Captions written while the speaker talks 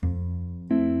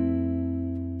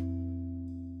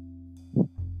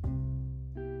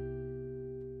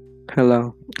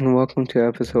Hello, and welcome to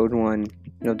episode 1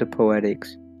 of The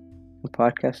Poetics, a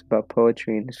podcast about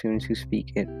poetry and the students who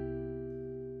speak it.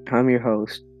 I'm your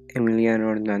host, Emiliano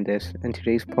Hernandez, and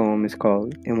today's poem is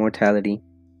called Immortality.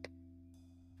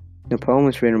 The poem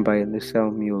was written by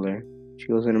Lucille Mueller.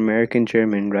 She was an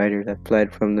American-German writer that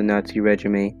fled from the Nazi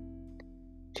regime.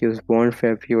 She was born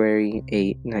February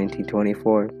 8,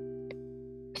 1924,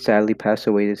 sadly passed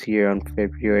away this year on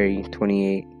February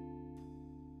 28.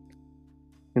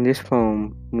 In this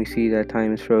poem, we see that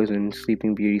time is frozen in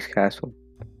Sleeping Beauty's castle,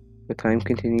 but time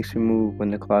continues to move when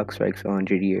the clock strikes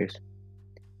 100 years.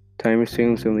 Time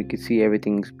resumes when we can see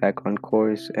everything's back on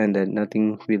course and that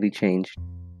nothing really changed.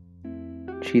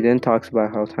 She then talks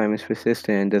about how time is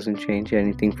persistent and doesn't change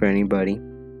anything for anybody.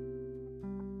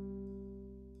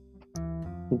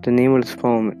 The name of this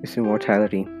poem is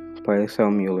Immortality by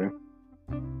Lucille Mueller.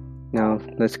 Now,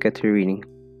 let's get to reading.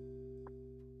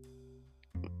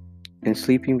 In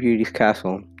Sleeping Beauty's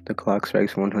castle, the clock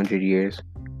strikes 100 years,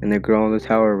 and the girl in the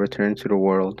tower returns to the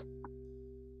world.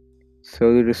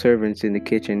 So do the servants in the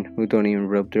kitchen who don't even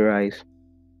rub their eyes.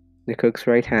 The cook's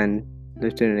right hand,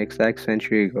 lifted an exact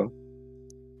century ago,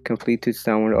 completes its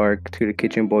downward arc to the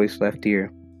kitchen boy's left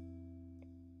ear.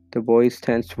 The boy's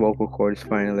tense vocal cords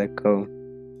finally let go.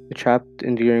 The trapped,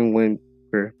 enduring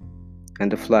whimper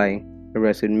and the fly,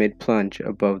 arrested mid-plunge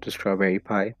above the strawberry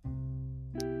pie,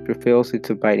 fulfills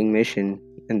its abiding mission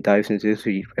and dives into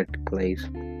the red glaze.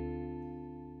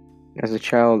 As a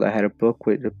child, I had a book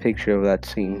with a picture of that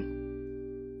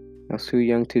scene. I was too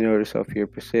young to notice how fear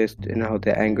persists and how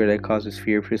the anger that causes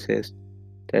fear persists,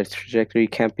 that its trajectory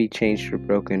can't be changed or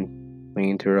broken when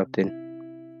interrupted.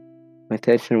 My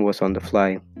attention was on the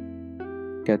fly.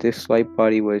 Yet this slight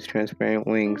body with its transparent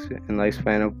wings and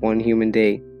lifespan of one human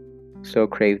day still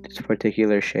craved its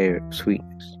particular share of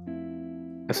sweetness.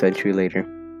 A century later.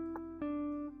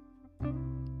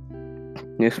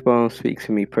 This poem speaks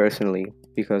to me personally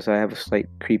because I have a slight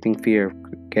creeping fear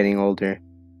of getting older.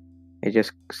 It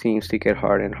just seems to get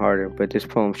harder and harder, but this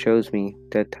poem shows me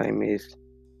that time is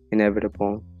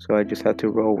inevitable, so I just have to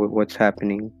roll with what's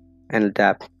happening and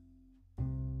adapt.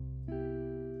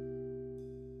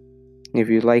 If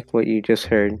you like what you just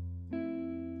heard,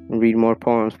 read more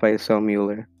poems by Lucille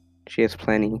Mueller. She has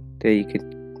plenty that you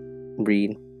could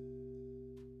read.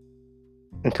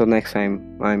 Until next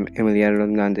time, I'm Emiliano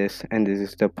Hernandez, and this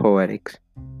is The Poetics.